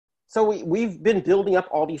So we've been building up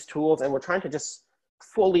all these tools, and we're trying to just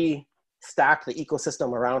fully stack the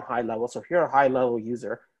ecosystem around high level. So if you're a high level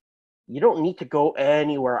user, you don't need to go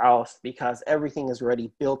anywhere else because everything is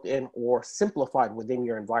already built in or simplified within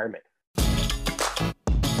your environment.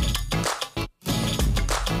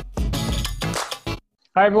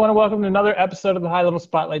 Hi, everyone, and welcome to another episode of the High Level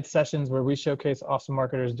Spotlight Sessions, where we showcase awesome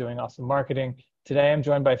marketers doing awesome marketing. Today, I'm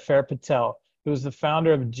joined by Fair Patel, who is the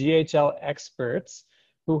founder of GHL Experts,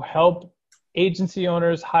 who help agency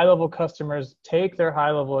owners, high-level customers take their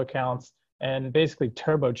high-level accounts and basically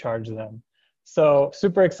turbocharge them. So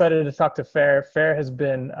super excited to talk to Fair. Fair has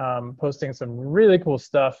been posting some really cool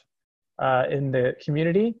stuff in the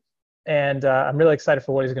community, and I'm really excited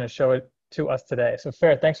for what he's going to show it to us today. So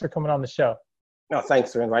Fair, thanks for coming on the show. No,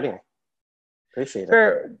 thanks for inviting me. Appreciate it.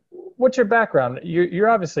 Fair, what's your background? You're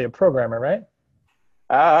obviously a programmer, right?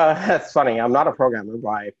 That's funny. I'm not a programmer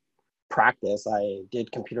by practice. I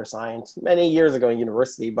did computer science many years ago in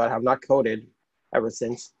university, but have not coded ever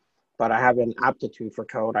since. But I have an aptitude for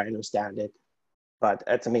code. I understand it. But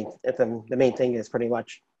the main thing is pretty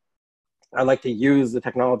much I like to use the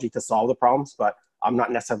technology to solve the problems, but I'm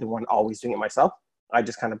not necessarily the one always doing it myself. I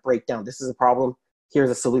just kind of break down, this is a problem, here's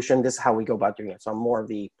a solution, this is how we go about doing it. So I'm more of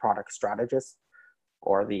the product strategist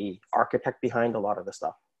or the architect behind a lot of the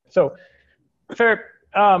stuff. So Fair,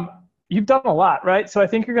 you've done a lot, right? So I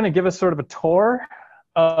think you're going to give us sort of a tour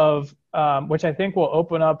of, which I think will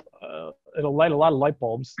open up, it'll light a lot of light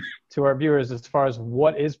bulbs to our viewers as far as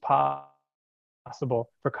what is possible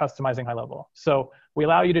for customizing high level. So we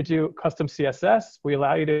allow you to do custom CSS. We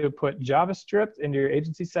allow you to put JavaScript into your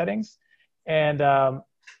agency settings. And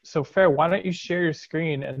so Fair, why don't you share your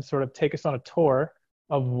screen and sort of take us on a tour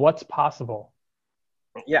of what's possible?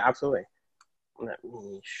 Yeah, absolutely. Let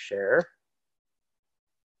me share.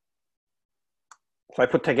 So I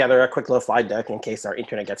put together a quick little slide deck in case our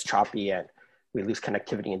internet gets choppy and we lose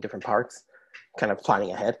connectivity in different parts, kind of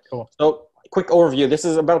planning ahead. Cool. So quick overview. This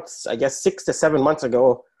is about, I guess, 6 to 7 months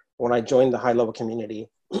ago when I joined the high level community.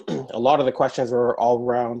 A lot of the questions were all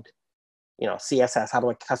around, CSS. How do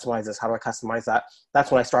I customize this? How do I customize that?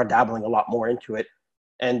 That's when I started dabbling a lot more into it.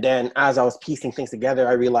 And then as I was piecing things together,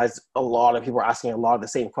 I realized a lot of people were asking a lot of the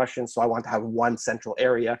same questions. So I wanted to have one central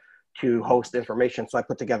area to host information. So I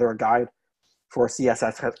put together a guide for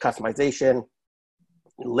CSS customization,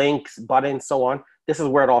 links, buttons, so on. This is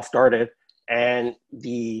where it all started. And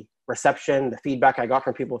the reception, the feedback I got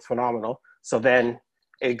from people was phenomenal. So then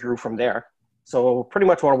it grew from there. So pretty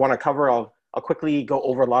much what I want to cover, I'll quickly go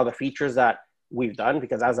over a lot of the features that we've done,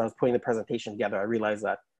 because as I was putting the presentation together, I realized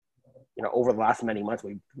that, over the last many months,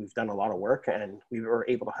 we've done a lot of work and we were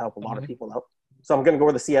able to help a lot of people out. So I'm going to go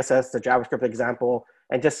over the CSS, the JavaScript example,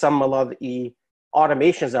 and just a lot of the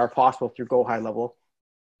automations that are possible through Go High Level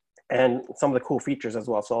and some of the cool features as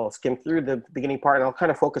well. So I'll skim through the beginning part and I'll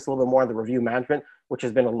kind of focus a little bit more on the review management, which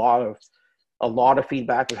has been a lot of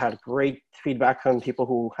feedback. We've had great feedback from people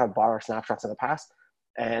who have bought our snapshots in the past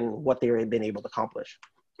and what they've been able to accomplish.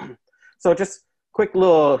 So just quick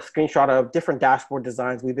little screenshot of different dashboard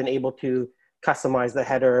designs. We've been able to customize the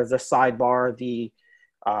headers, the sidebar, the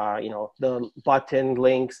button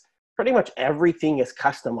links. Pretty much everything is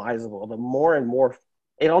customizable. The more and more,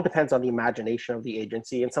 it all depends on the imagination of the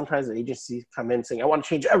agency. And sometimes the agencies come in saying, I want to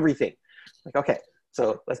change everything. Like, okay,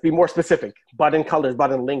 so let's be more specific. Button colors,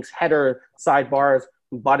 button links, header, sidebars,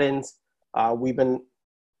 buttons. We've been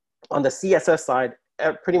on the CSS side,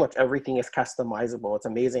 pretty much everything is customizable. It's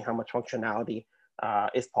amazing how much functionality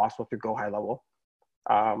is possible through Go High Level.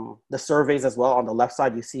 The surveys as well. On the left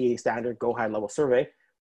side, you see a standard Go High Level survey.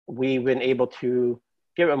 We've been able to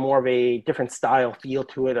give it more of a different style feel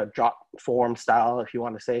to it, a drop form style, if you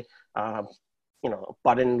want to say,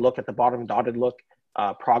 button look at the bottom, dotted look,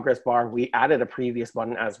 progress bar. We added a previous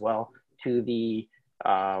button as well to the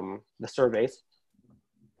surveys.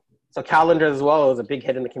 So calendars as well was a big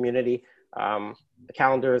hit in the community. The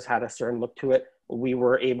calendars had a certain look to it. We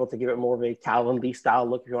were able to give it more of a Calendly style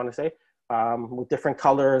look, if you want to say, with different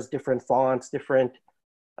colors, different fonts, different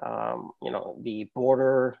the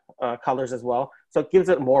border colors as well. So it gives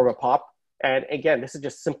it more of a pop. And again, this is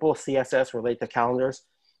just simple CSS related to calendars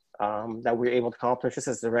that we're able to accomplish. This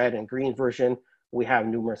is the red and green version. We have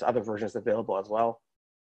numerous other versions available as well.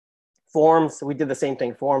 Forms, we did the same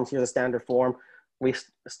thing. Forms, here's a standard form. We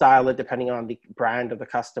style it depending on the brand of the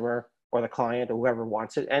customer or the client or whoever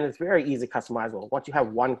wants it. And it's very easy customizable. Once you have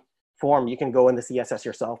one form, you can go in the CSS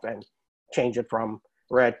yourself and change it from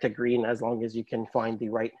red to green as long as you can find the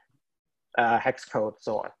right hex code,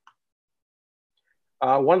 so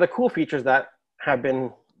on. One of the cool features that have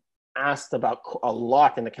been asked about a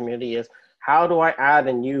lot in the community is, how do I add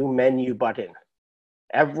a new menu button?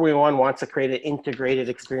 Everyone wants to create an integrated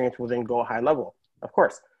experience within Go High Level, of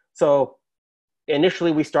course. So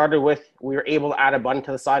initially we were able to add a button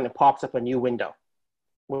to the side and it pops up a new window,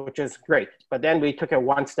 which is great. But then we took it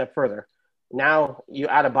one step further. Now you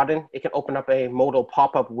add a button, it can open up a modal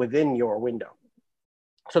pop-up within your window.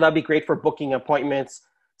 So that'd be great for booking appointments,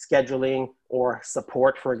 scheduling, or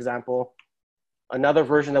support, for example. Another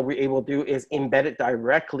version that we're able to do is embed it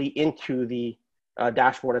directly into the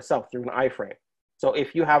dashboard itself through an iframe. So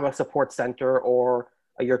if you have a support center or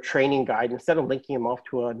your training guide, instead of linking them off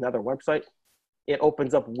to another website, it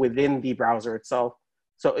opens up within the browser itself.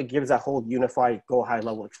 So it gives that whole unified Go High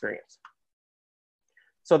Level experience.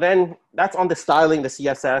 So then that's on the styling, the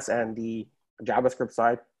CSS and the JavaScript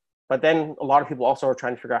side. But then a lot of people also are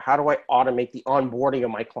trying to figure out, how do I automate the onboarding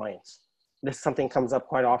of my clients? This is something that comes up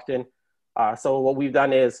quite often. So what we've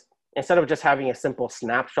done is, instead of just having a simple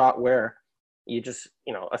snapshot where you just,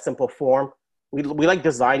 a simple form, we like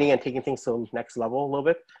designing and taking things to the next level a little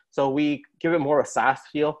bit. So we give it more of a SaaS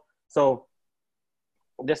feel. So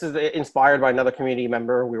this is inspired by another community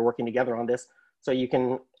member. We're working together on this. So you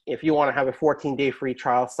can, if you want to have a 14-day free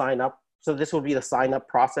trial, sign up. So this will be the sign up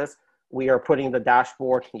process. We are putting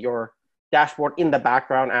your dashboard in the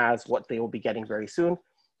background as what they will be getting very soon.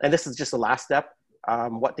 And this is just the last step,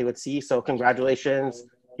 what they would see. So congratulations,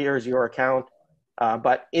 here's your account.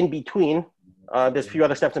 But in between, there's a few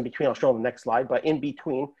other steps in between. I'll show on the next slide. But in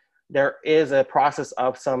between, there is a process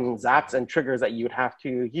of some zaps and triggers that you would have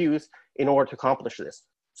to use in order to accomplish this.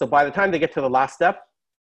 So by the time they get to the last step,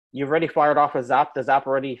 you've already fired off a zap. The zap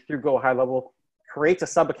already, through Go High Level, creates a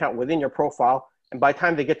sub account within your profile. And by the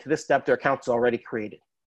time they get to this step, their account is already created.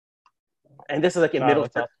 And this is like a middle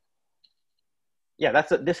step. Yeah,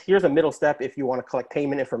 here's a middle step if you want to collect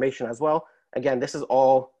payment information as well. Again, this is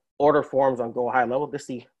all order forms on Go High Level. This is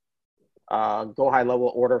the Go High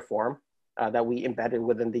Level order form that we embedded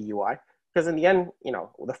within the UI. Because in the end,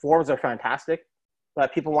 the forms are fantastic,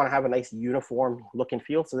 but people want to have a nice uniform look and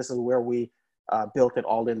feel. So this is where we built it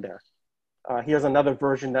all in there. Here's another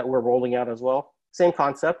version that we're rolling out as well. Same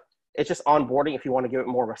concept. It's just onboarding if you want to give it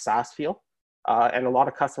more of a SaaS feel. And a lot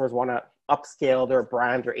of customers want to upscale their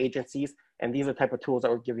brands or agencies. And these are the type of tools that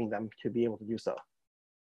we're giving them to be able to do so.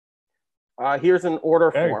 Here's an order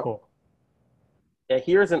form. Very cool. Yeah,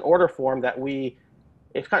 here's an order form that we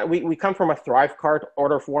come from a ThriveCart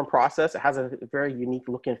order form process. It has a very unique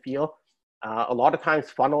look and feel. A lot of times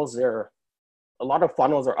funnels are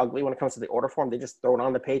ugly when it comes to the order form. They just throw it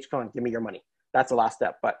on the page, come on, give me your money. That's the last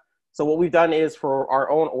step. But so what we've done is, for our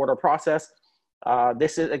own order process,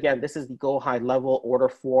 this is the Go High Level order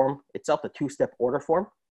form itself, the two-step order form.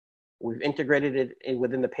 We've integrated it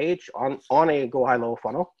within the page on a Go High Level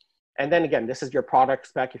funnel. And then again, this is your product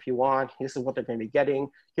spec if you want. This is what they're going to be getting.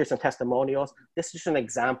 Here's some testimonials. This is just an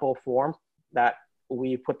example form that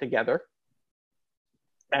we put together.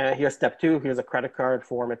 And here's step 2. Here's a credit card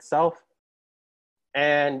form itself.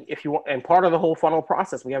 And if you want, and part of the whole funnel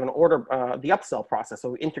process, we have the upsell process.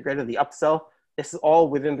 So we integrated the upsell. This is all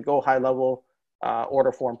within the Go High Level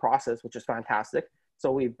order form process, which is fantastic. So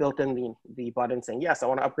we built in the button saying, yes, I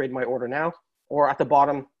want to upgrade my order now. Or at the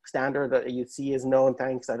bottom, standard that you see is no,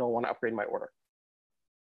 thanks, I don't want to upgrade my order.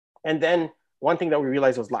 And then one thing that we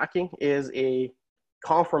realized was lacking is a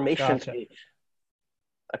confirmation page.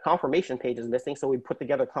 A confirmation page is missing, so we put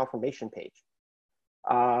together a confirmation page.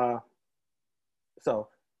 I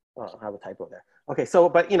have a typo there. Okay, so,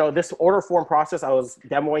 but this order form process, I was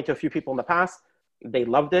demoing to a few people in the past. They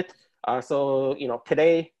loved it.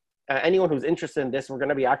 Today, anyone who's interested in this, we're going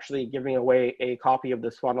to be actually giving away a copy of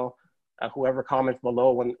this funnel. Whoever comments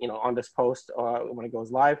below when on this post when it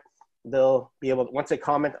goes live, they'll be able to, once they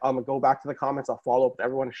comment, I'm gonna go back to the comments. I'll follow up with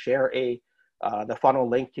everyone, share the funnel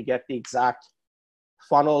link to get the exact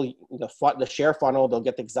funnel, the share funnel. They'll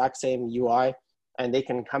get the exact same UI, and they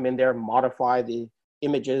can come in there, modify the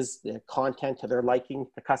images, the content to their liking,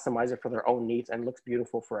 to customize it for their own needs, and it looks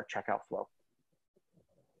beautiful for a checkout flow.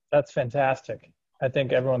 That's fantastic. I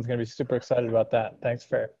think everyone's going to be super excited about that. Thanks,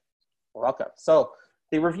 Fer. Welcome. So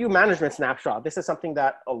the review management snapshot. This is something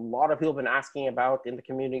that a lot of people have been asking about in the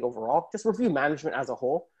community overall, just review management as a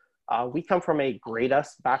whole. We come from a Grade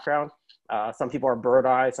Us background. Some people are Bird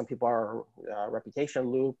Eye, some people are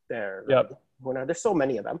Reputation Loop. There's so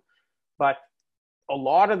many of them. But a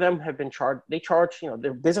lot of them have been charged. They charge,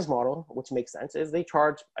 their business model, which makes sense, is they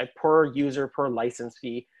charge a per user, per license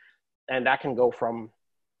fee. And that can go from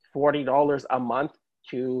 $40 a month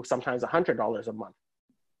to sometimes $100 a month.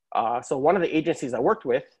 So one of the agencies I worked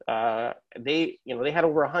with, they had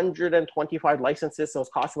over 125 licenses. So it's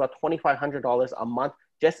costing about $2,500 a month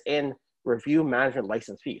just in review management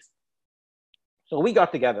license fees. So we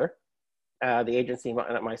got together the agency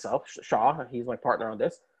and myself, Shaw, he's my partner on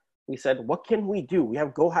this. We said, what can we do? We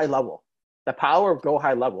have Go High Level. The power of Go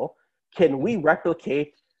High Level. Can we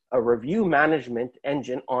replicate a review management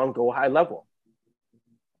engine on Go High Level?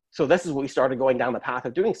 So this is what we started going down the path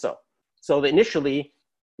of doing so. So initially,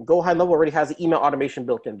 Go High Level already has the email automation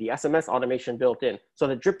built in, the SMS automation built in. So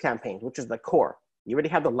the drip campaigns, which is the core. You already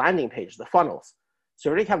have the landing page, the funnels. So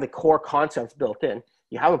you already have the core concepts built in.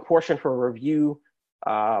 You have a portion for review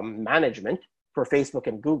management for Facebook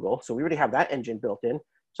and Google. So we already have that engine built in.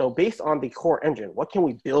 So based on the core engine, what can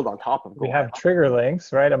we build on top of Go We High have Level? trigger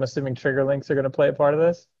links, right? I'm assuming trigger links are going to play a part of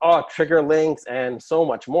this. Oh, trigger links and so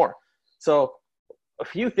much more. So a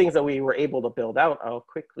few things that we were able to build out. I'll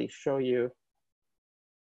quickly show you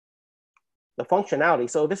the functionality.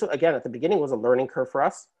 So this, again, at the beginning was a learning curve for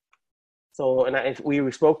us. So, we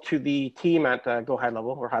spoke to the team at Go High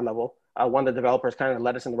Level or High Level. One of the developers kind of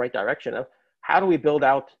led us in the right direction of how do we build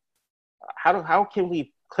out, how can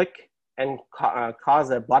we click and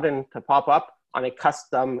cause a button to pop up on a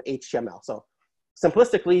custom HTML. So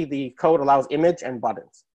simplistically, the code allows image and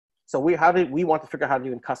buttons. So we want to figure out how to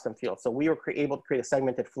do in custom fields. So we were able to create a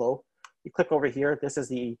segmented flow. You click over here. This is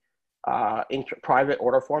the private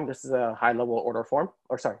order form. This is a high-level order form,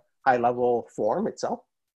 or sorry, high-level form itself.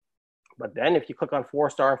 But then if you click on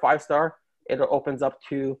 4-star, 5-star, it opens up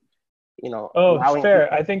to, Oh,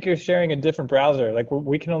 fair. I think you're sharing a different browser. Like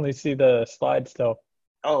we can only see the slide still.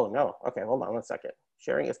 Oh, no. Okay, hold on one second.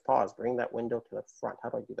 Sharing is paused. Bring that window to the front. How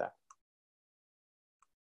do I do that?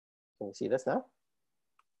 Can you see this now?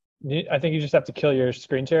 I think you just have to kill your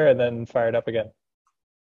screen share and then fire it up again.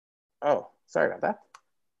 Oh, sorry about that.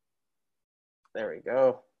 There we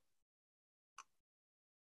go.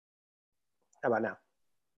 How about now?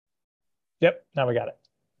 Yep, now we got it.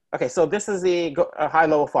 Okay, so this is a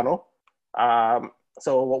high-level funnel.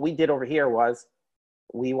 So what we did over here was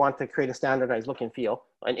we want to create a standardized look and feel.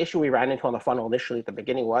 An issue we ran into on the funnel initially at the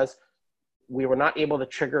beginning was we were not able to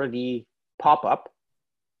trigger the pop-up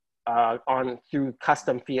through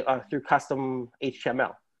custom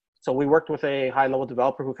HTML. So we worked with a high-level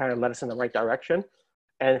developer who kind of led us in the right direction.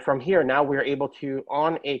 And from here, now we're able to,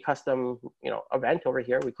 on a custom event over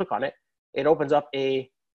here, we click on it, it opens up a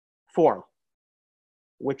form,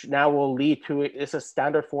 which now will lead to, it's a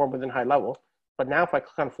standard form within High Level. But now if I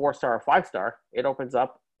click on 4-star or 5-star, it opens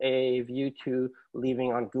up a view to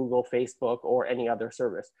leaving on Google, Facebook, or any other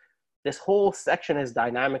service. This whole section is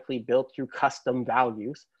dynamically built through custom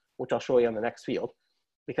values, which I'll show you on the next field.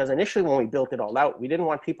 Because initially when we built it all out, we didn't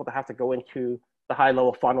want people to have to go into the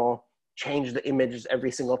high-level funnel, change the images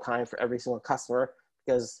every single time for every single customer,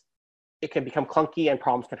 because it can become clunky and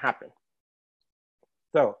problems can happen.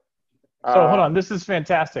 So hold on, this is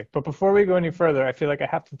fantastic. But before we go any further, I feel like I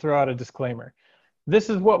have to throw out a disclaimer.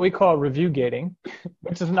 This is what we call review gating,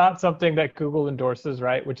 which is not something that Google endorses,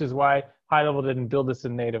 right? Which is why High Level didn't build this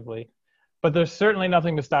in natively. But there's certainly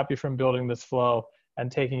nothing to stop you from building this flow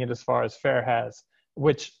and taking it as far as Fair has,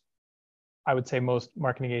 which I would say most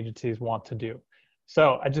marketing agencies want to do.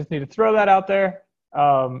 So I just need to throw that out there.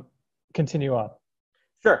 Continue on.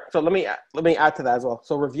 Sure. So let me add to that as well.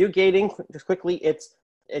 So review gating, just quickly, it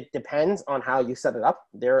depends on how you set it up.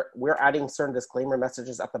 We're adding certain disclaimer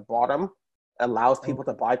messages at the bottom, allows people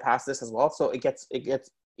to bypass this as well. So it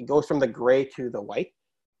goes from the gray to the white.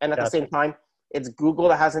 And at the same time, it's Google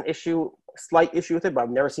that has slight issue with it, but I've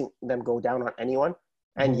never seen them go down on anyone,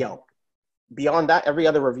 and Yelp. Beyond that, every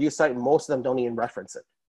other review site, most of them don't even reference it.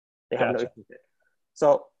 They have no issue with it.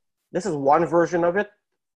 So this is one version of it.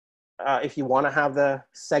 If you want to have the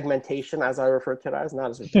segmentation, as I refer to it as,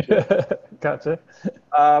 not as ridiculous. Gotcha.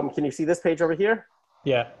 Can you see this page over here?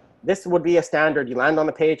 Yeah. This would be a standard. You land on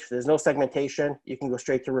the page. There's no segmentation. You can go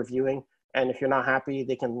straight to reviewing. And if you're not happy,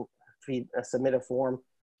 they can submit a form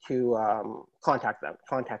to contact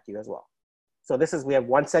you as well. So we have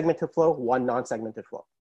one segmented flow, one non-segmented flow.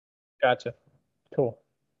 Gotcha. Cool.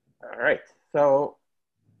 All right. So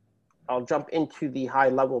I'll jump into the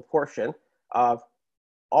high-level portion of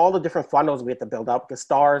all the different funnels we have to build up. Because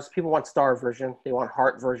stars, people want star version. They want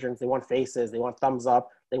heart versions. They want faces. They want thumbs up.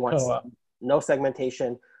 They want no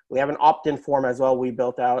segmentation. We have an opt-in form as well we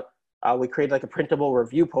built out. We created like a printable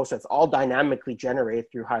review post that's all dynamically generated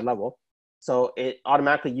through High Level. So it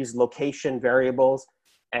automatically uses location variables,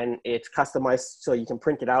 and it's customized so you can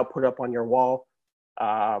print it out, put it up on your wall.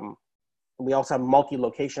 We also have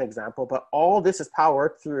multi-location example, but all this is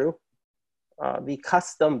powered through the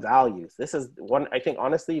custom values. This is one, I think,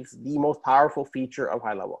 honestly, it's the most powerful feature of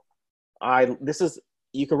High Level.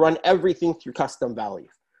 You can run everything through custom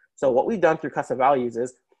values. So what we've done through custom values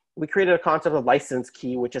is we created a concept of license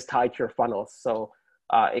key, which is tied to your funnels. So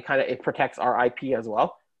it protects our IP as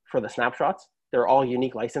well for the snapshots. They're all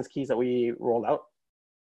unique license keys that we rolled out.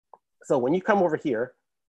 So when you come over here,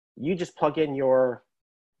 you just plug in your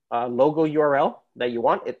logo URL that you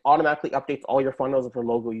want. It automatically updates all your funnels with the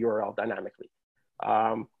logo URL dynamically.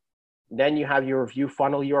 Then you have your review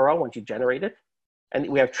funnel URL once you generate it. And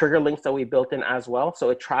we have trigger links that we built in as well. So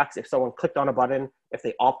it tracks if someone clicked on a button, if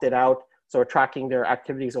they opted out. So we're tracking their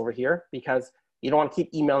activities over here because you don't want to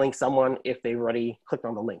keep emailing someone if they've already clicked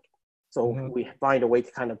on the link. So we find a way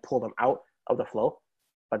to kind of pull them out of the flow.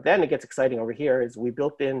 But then it gets exciting over here is we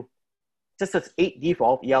built in just this 8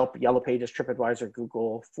 default: Yelp, Yellow Pages, TripAdvisor,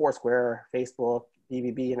 Google, Foursquare, Facebook,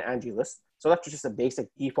 BBB, and Angie List. So that's just a basic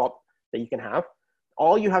default that you can have.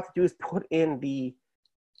 All you have to do is put in the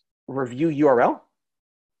review URL,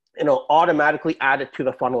 and it'll automatically add it to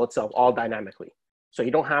the funnel itself, all dynamically. So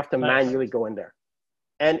you don't have to manually go in there.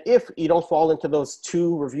 And if you don't fall into those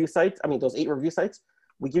 2 review sites, those 8 review sites,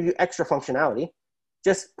 we give you extra functionality.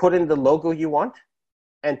 Just put in the logo you want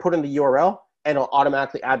and put in the URL, and it'll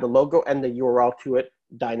automatically add the logo and the URL to it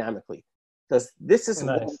dynamically. Because this is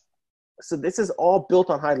nice. So this is all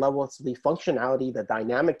built on high level. It's the functionality, the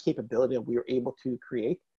dynamic capability that we were able to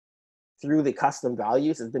create through the custom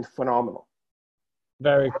values has been phenomenal.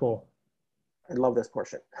 Very cool. I love this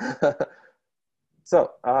portion.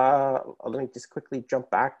 So let me just quickly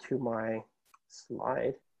jump back to my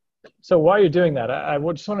slide. So while you're doing that, I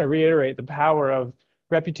would just want to reiterate the power of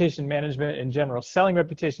reputation management in general. Selling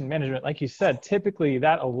reputation management, like you said, typically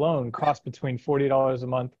that alone costs between $40 a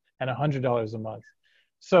month and $100 a month.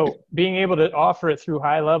 So being able to offer it through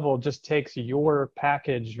high level just takes your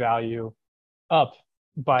package value up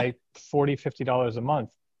by $40, $50 a month.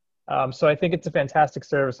 So I think it's a fantastic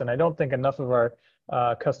service, and I don't think enough of our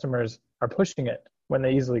customers are pushing it when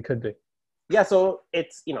they easily could be. Yeah, so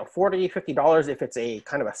it's $40, $50 if it's a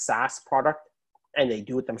kind of a SaaS product and they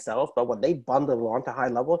do it themselves. But when they bundle it onto high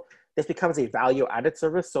level, this becomes a value added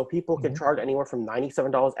service. So people can charge anywhere from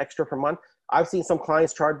 $97 extra per month. I've seen some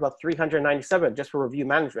clients charge about $397 just for review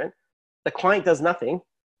management. The client does nothing.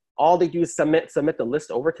 All they do is submit the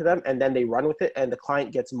list over to them, and then they run with it, and the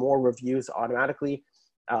client gets more reviews automatically.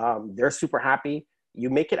 They're super happy. You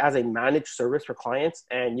make it as a managed service for clients,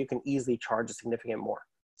 and you can easily charge a significant more.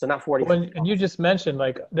 So not 40. Well, and you just mentioned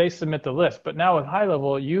like they submit the list, but now with high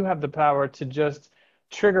level, you have the power to just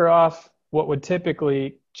trigger off what would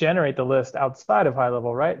typically generate the list outside of high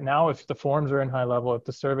level, right? Now, if the forms are in high level, if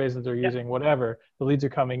the surveys that they're using, whatever, the leads are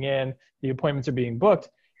coming in, the appointments are being booked,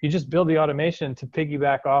 you just build the automation to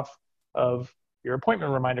piggyback off of your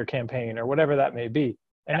appointment reminder campaign or whatever that may be.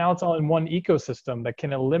 And now it's all in one ecosystem that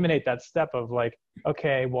can eliminate that step of like,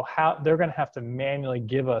 okay, well, how they're going to have to manually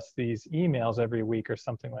give us these emails every week or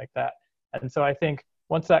something like that. And so I think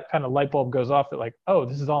once that kind of light bulb goes off, that like, oh,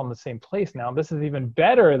 this is all in the same place now. This is even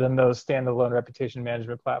better than those standalone reputation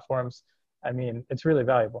management platforms. I mean, it's really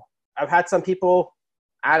valuable. I've had some people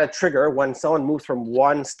add a trigger when someone moves from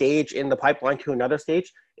one stage in the pipeline to another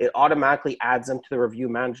stage. It automatically adds them to the review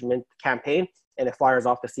management campaign, and it fires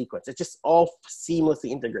off the sequence. It's just all seamlessly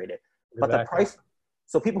integrated. But the price,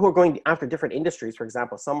 so people who are going after different industries, for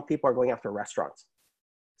example, some people are going after restaurants.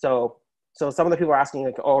 So some of the people are asking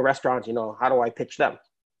like, oh, restaurants, how do I pitch them?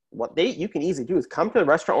 What you can easily do is come to the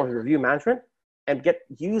restaurant with review management and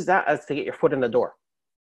use that as to get your foot in the door.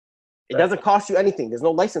 It doesn't cost you anything. There's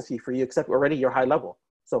no license fee for you except already you're high level.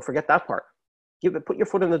 So forget that part. Put your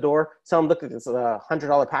foot in the door. Tell them, look, it's a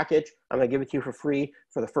 $100 package. I'm going to give it to you for free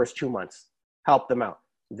for the first 2 months. Help them out.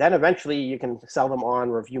 Then eventually you can sell them on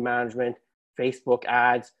review management, Facebook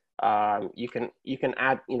ads. You can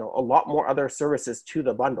add a lot more other services to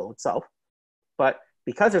the bundle itself. But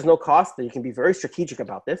because there's no cost, then you can be very strategic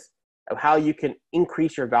about this, of how you can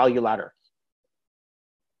increase your value ladder.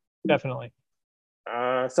 Definitely.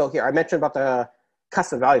 So here I mentioned about the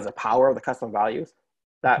custom values, the power of the custom values.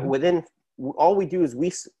 That within all we do is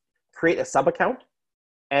we create a sub account,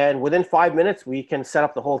 and within 5 minutes we can set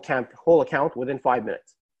up the whole account within 5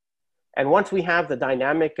 minutes. And once we have the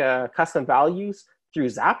dynamic custom values through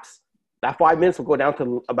Zaps, that 5 minutes will go down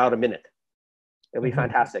to about a minute. It'll be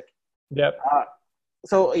fantastic. Yep.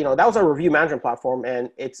 So that was our review management platform,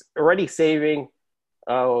 and it's already saving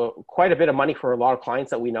quite a bit of money for a lot of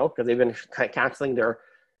clients that we know, because they've been canceling their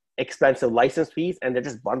expensive license fees, and they're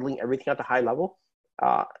just bundling everything at the high level.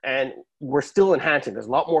 And we're still enhancing. There's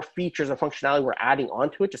a lot more features and functionality we're adding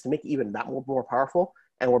onto it just to make it even that more powerful.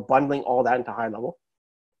 And we're bundling all that into high level.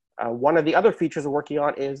 One of the other features we're working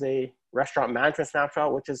on is a restaurant management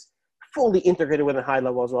snapshot, which is fully integrated within high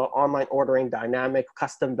level as well. Online ordering, dynamic,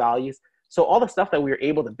 custom values. So all the stuff that we were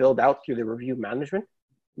able to build out through the review management,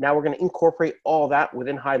 now we're going to incorporate all that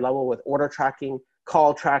within high level with order tracking,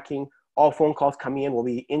 call tracking, All phone calls coming in will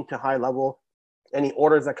be into high level. Any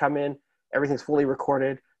orders that come in, everything's fully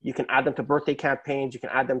recorded. You can add them to birthday campaigns. You can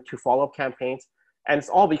add them to follow-up campaigns. And it's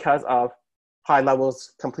all because of high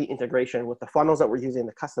levels complete integration with the funnels that we're using,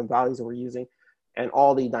 the custom values that we're using, and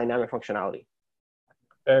all the dynamic functionality.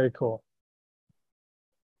 Very cool.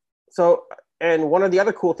 So, and one of the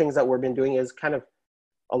other cool things that we've been doing is kind of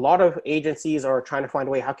a lot of agencies are trying to find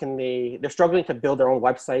a way, how can they're struggling to build their own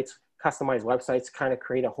websites, customized websites, kind of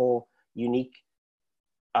create a whole unique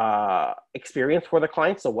experience for the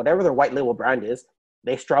client. So whatever their white label brand is,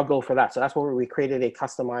 they struggle for that. So that's where we created a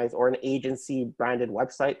customized or an agency branded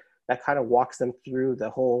website that kind of walks them through the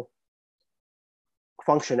whole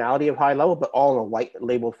functionality of high level, but all in a white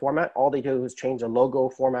label format. All they do is change the logo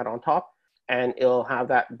format on top, and it'll have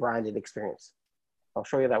that branded experience. I'll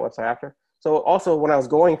show you that website after. So also when I was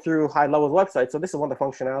going through high level websites, so this is one of the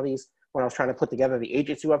functionalities when I was trying to put together the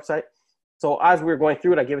agency website. So as we were going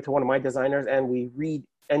through it, I gave it to one of my designers, and we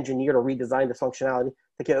re-engineered or redesigned the functionality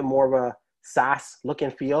to give it more of a SaaS look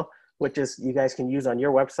and feel, which is you guys can use on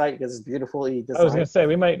your website because it's beautifully designed. I was going to say,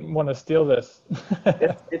 we might want to steal this.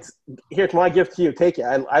 Here's my gift to you. Take it.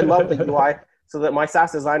 I love the UI. So that my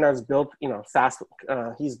SaaS designer has built, SaaS.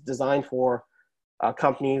 He's designed for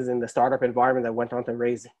companies in the startup environment that went on to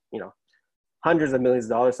raise, hundreds of millions of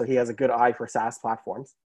dollars. So he has a good eye for SaaS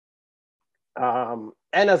platforms. And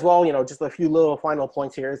as well, just a few little final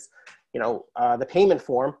points here is, the payment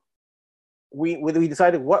form. We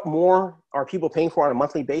decided what more are people paying for on a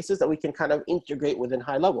monthly basis that we can kind of integrate within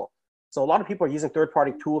high level. So a lot of people are using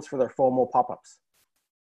third-party tools for their FOMO pop-ups.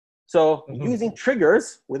 So using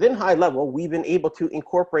triggers within high level, we've been able to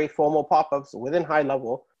incorporate FOMO pop-ups within high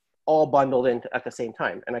level, all bundled in at the same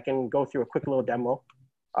time. And I can go through a quick little demo.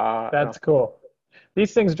 That's cool.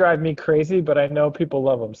 These things drive me crazy, but I know people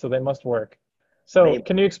love them, so they must work. So maybe.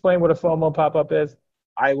 Can you explain what a FOMO pop-up is?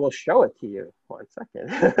 I will show it to you. 1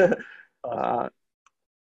 second. Awesome.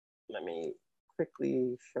 Let me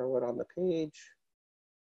quickly show it on the page.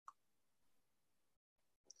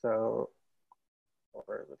 So,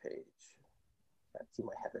 over the page. I see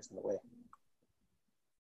my header's in the way.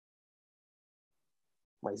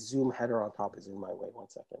 My Zoom header on top is in my way. 1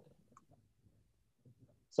 second.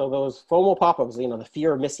 So those FOMO pop-ups, the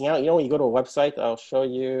fear of missing out. When you go to a website, I'll show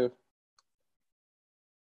you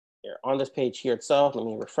here on this page here itself. Let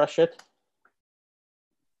me refresh it.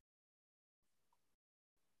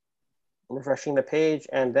 I'm refreshing the page,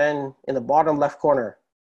 and then in the bottom left corner,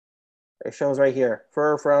 it shows right here,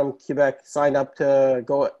 Fur from Quebec signed up to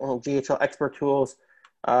go GHL Expert Tools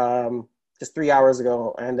just 3 hours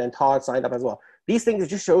ago, and then Todd signed up as well. These things, it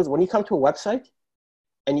just shows when you come to a website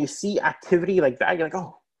and you see activity like that, you're like,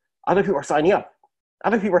 oh, other people are signing up.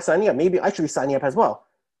 Other people are signing up. Maybe I should be signing up as well.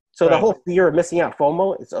 So right. The whole fear of missing out,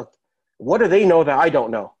 FOMO, is what do they know that I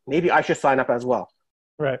don't know? Maybe I should sign up as well.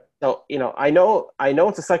 Right. So, I know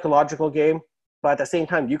it's a psychological game, but at the same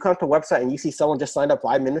time, you come to a website and you see someone just signed up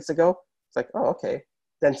 5 minutes ago. It's like, oh, okay.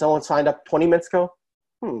 Then someone signed up 20 minutes ago.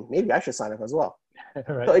 Maybe I should sign up as well.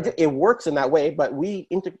 Right. So it works in that way, but we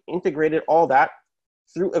integrated all that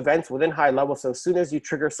through events within high level. So as soon as you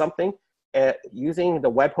trigger something, using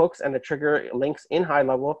the webhooks and the trigger links in high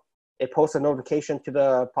level, it posts a notification to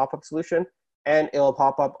the pop-up solution, and it'll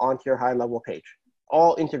pop up onto your high level page,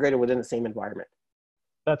 all integrated within the same environment.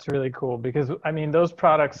 That's really cool because, those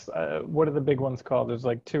products, what are the big ones called? There's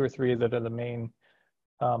like 2 or 3 that are the main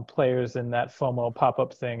players in that FOMO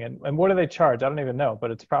pop-up thing. And what do they charge? I don't even know,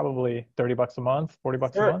 but it's probably $30 a month,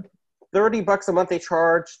 $40 a month? $30 a month they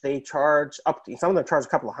charge. They charge up to, some of them charge a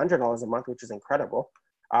couple of $100s a month, which is incredible.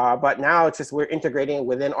 But now it's just we're integrating it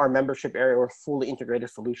within our membership area. We're a fully integrated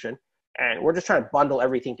solution. And we're just trying to bundle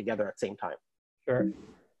everything together at the same time. Sure.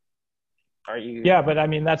 Are you? Yeah, but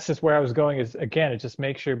that's just where I was going is, again, it just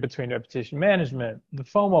makes sure between reputation management, the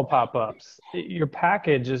FOMO pop-ups, your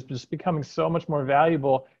package is just becoming so much more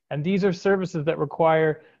valuable. And these are services that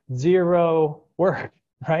require zero work,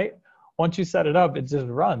 right? Once you set it up, it just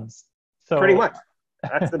runs. So pretty much.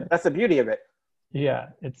 That's the beauty of it. Yeah,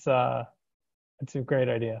 it's a great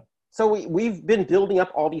idea. So we've been building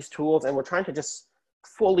up all these tools, and we're trying to just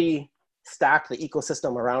fully stack the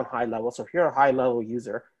ecosystem around high level. So if you're a high level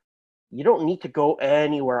user, you don't need to go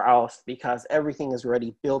anywhere else because everything is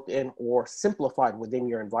already built in or simplified within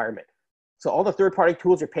your environment. So all the third-party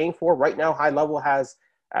tools you're paying for right now, high level has,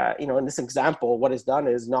 in this example, what it's done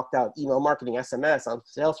is knocked out email marketing, SMS, on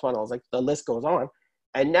sales funnels, like the list goes on.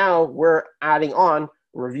 And now we're adding on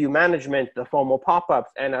review management, the FOMO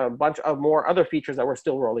pop-ups, and a bunch of more other features that we're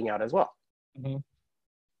still rolling out as well. Mm-hmm.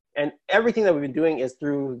 And everything that we've been doing is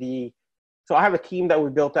through so I have a team that we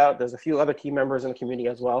built out. There's a few other team members in the community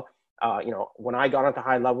as well. When I got onto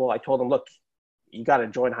high level, I told them, look, you got to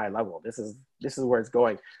join high level. This is where it's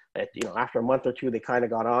going. After a month or two, they kind of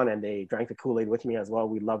got on and they drank the Kool-Aid with me as well.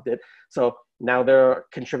 We loved it. So now they're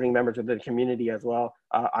contributing members of the community as well.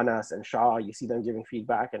 Anas and Shah, you see them giving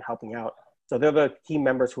feedback and helping out. So they're the team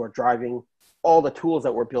members who are driving all the tools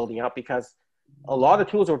that we're building out, because a lot of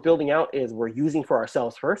the tools we're building out is we're using for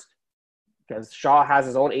ourselves first, because Shah has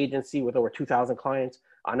his own agency with over 2,000 clients.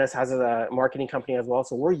 Anas has a marketing company as well.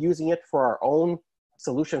 So we're using it for our own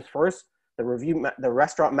solutions first. The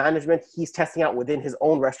restaurant management, he's testing out within his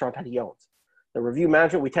own restaurant that he owns. The review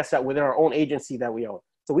management, we test out within our own agency that we own.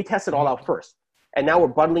 So we test it all out first. And now we're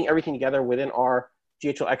bundling everything together within our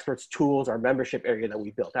GHL Experts tools, our membership area that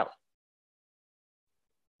we built out.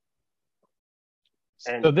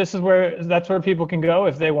 And so that's where people can go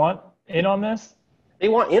if they want in on this? They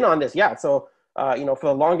want in on this, yeah. So, for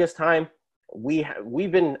the longest time,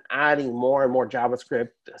 we've been adding more and more JavaScript,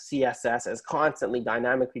 CSS as constantly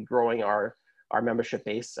dynamically growing our membership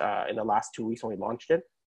base in the last 2 weeks when we launched it.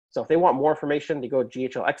 So if they want more information, they go to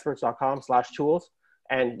ghlexperts.com/tools,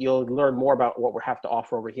 and you'll learn more about what we have to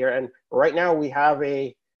offer over here. And right now we have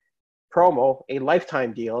a promo, a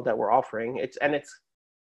lifetime deal that we're offering. It's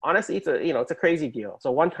honestly, it's a crazy deal. It's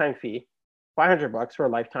a one-time fee, $500 for a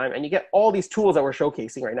lifetime, and you get all these tools that we're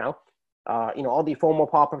showcasing right now. All the FOMO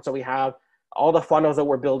pop-ups that we have, all the funnels that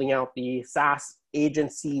we're building out, the SaaS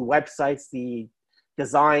agency websites, the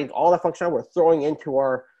designs, all the functionality we're throwing into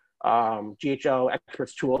our GHL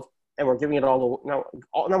Experts tools, and we're giving it all the, not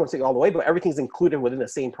going to say all the way, but everything's included within the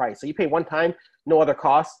same price. So you pay one time, no other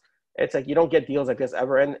costs. It's like you don't get deals like this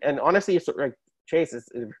ever. And honestly, it's like, Chase, it's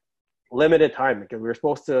limited time, because we were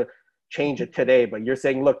supposed to change it today, but you're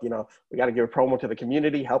saying, look, we got to give a promo to the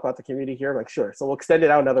community, help out the community here. I'm like, sure. So we'll extend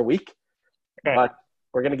it out another week. Okay. But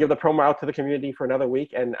we're going to give the promo out to the community for another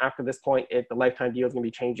week. And after this point, the lifetime deal is going to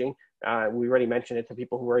be changing. We already mentioned it to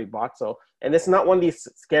people who already bought. So, and it's not one of these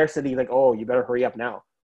scarcity, like, oh, you better hurry up now,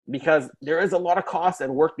 because there is a lot of cost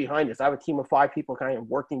and work behind this. I have a team of 5 people kind of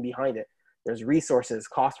working behind it. There's resources,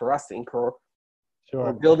 costs for us to incur. Sure.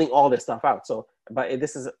 We're building all this stuff out. So, but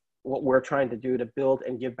this is what we're trying to do to build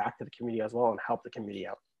and give back to the community as well and help the community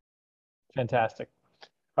out. Fantastic.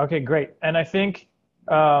 Okay, great. And I think,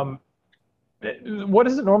 what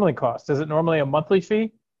does it normally cost? Is it normally a monthly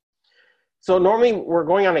fee? So normally we're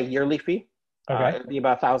going on a yearly fee. Okay. It'd be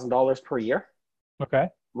about $1,000 per year. Okay.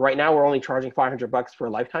 Right now we're only charging $500 for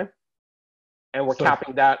a lifetime. And we're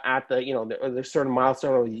capping that at there's certain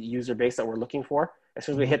milestone or user base that we're looking for. As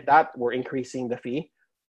soon as we hit that, we're increasing the fee.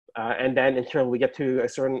 And then until we get to a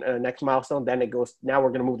certain next milestone, then it goes, now we're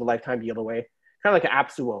going to move the lifetime deal away. Kind of like an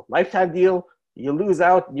AppSumo. Lifetime deal, you lose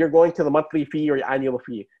out, you're going to the monthly fee or your annual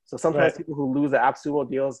fee. So sometimes people who lose the AppSumo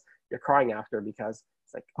deals, you're crying after, because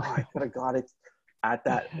it's like, oh, I could have got it at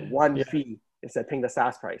that one fee instead of paying the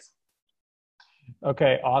SaaS price.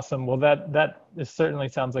 Okay, awesome. Well, that certainly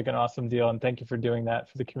sounds like an awesome deal, and thank you for doing that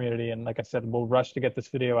for the community. And like I said, we'll rush to get this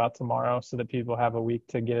video out tomorrow so that people have a week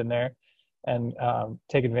to get in there and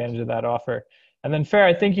take advantage of that offer. And then Fer,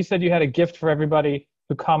 I think you said you had a gift for everybody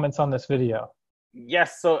who comments on this video.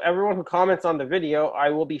 Yes, so everyone who comments on the video, I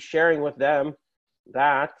will be sharing with them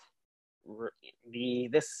that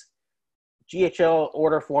this GHL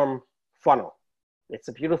order form funnel. It's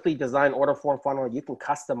a beautifully designed order form funnel. You can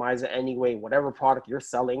customize it any way, whatever product you're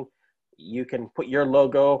selling. You can put your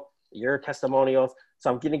logo, your testimonials. So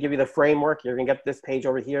I'm going to give you the framework. You're going to get this page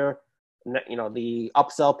over here, the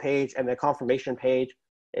upsell page and the confirmation page.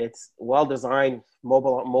 It's well designed,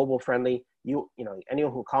 mobile friendly.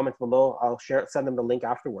 Anyone who comments below, I'll send them the link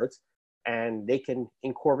afterwards, and they can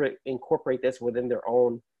incorporate this within their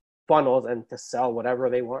own funnels and to sell whatever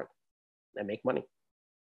they want and make money.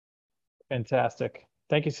 Fantastic.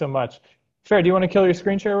 Thank you so much. Fer, do you want to kill your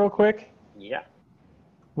screen share real quick? Yeah.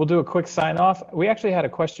 We'll do a quick sign off. We actually had a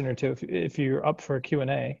question or two if you're up for a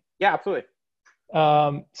Q&A. Yeah, absolutely.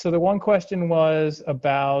 So the one question was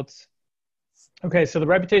about, okay, so the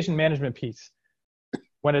reputation management piece,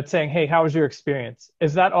 when it's saying, hey, how was your experience?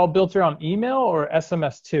 Is that all built around email or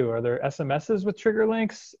SMS too? Are there SMSs with trigger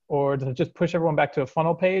links, or does it just push everyone back to a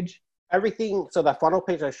funnel page? Everything. So that funnel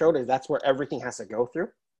page I showed that's where everything has to go through.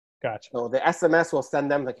 Gotcha. So the SMS will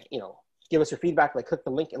send them, give us your feedback, click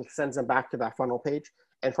the link and sends them back to that funnel page.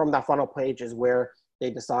 And from that funnel page is where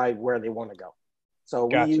they decide where they want to go. So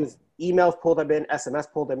we use emails, pull them in, SMS,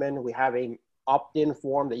 pull them in. We have a opt-in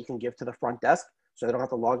form that you can give to the front desk so they don't have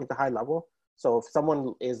to log into high level. So if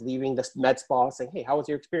someone is leaving this med spa saying, hey, how was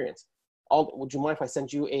your experience? Would you mind if I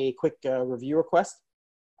send you a quick review request?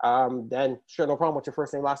 Then sure, no problem. What's your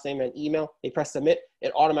first name, last name, and email? They press submit.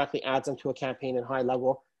 It automatically adds them to a campaign in high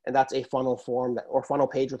level. And that's a funnel form or funnel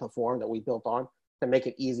page with a form that we built on to make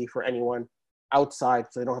it easy for anyone outside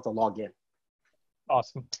so they don't have to log in.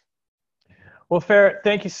 Awesome. Well, Fer,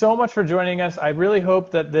 thank you so much for joining us. I really hope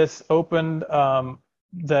that this opened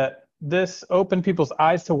people's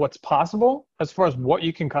eyes to what's possible as far as what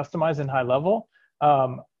you can customize in high level.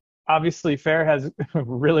 Obviously, Fer has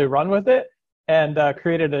really run with it and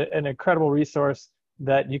created an incredible resource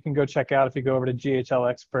that you can go check out if you go over to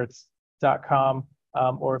ghlexperts.com.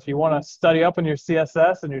 Or if you want to study up on your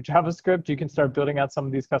CSS and your JavaScript, you can start building out some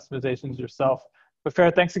of these customizations yourself. But Fer,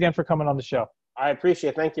 thanks again for coming on the show. I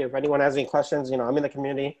appreciate it. Thank you. If anyone has any questions, I'm in the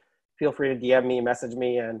community. Feel free to DM me, message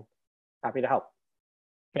me, and happy to help.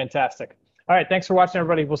 Fantastic. All right. Thanks for watching,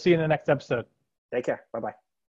 everybody. We'll see you in the next episode. Take care. Bye-bye.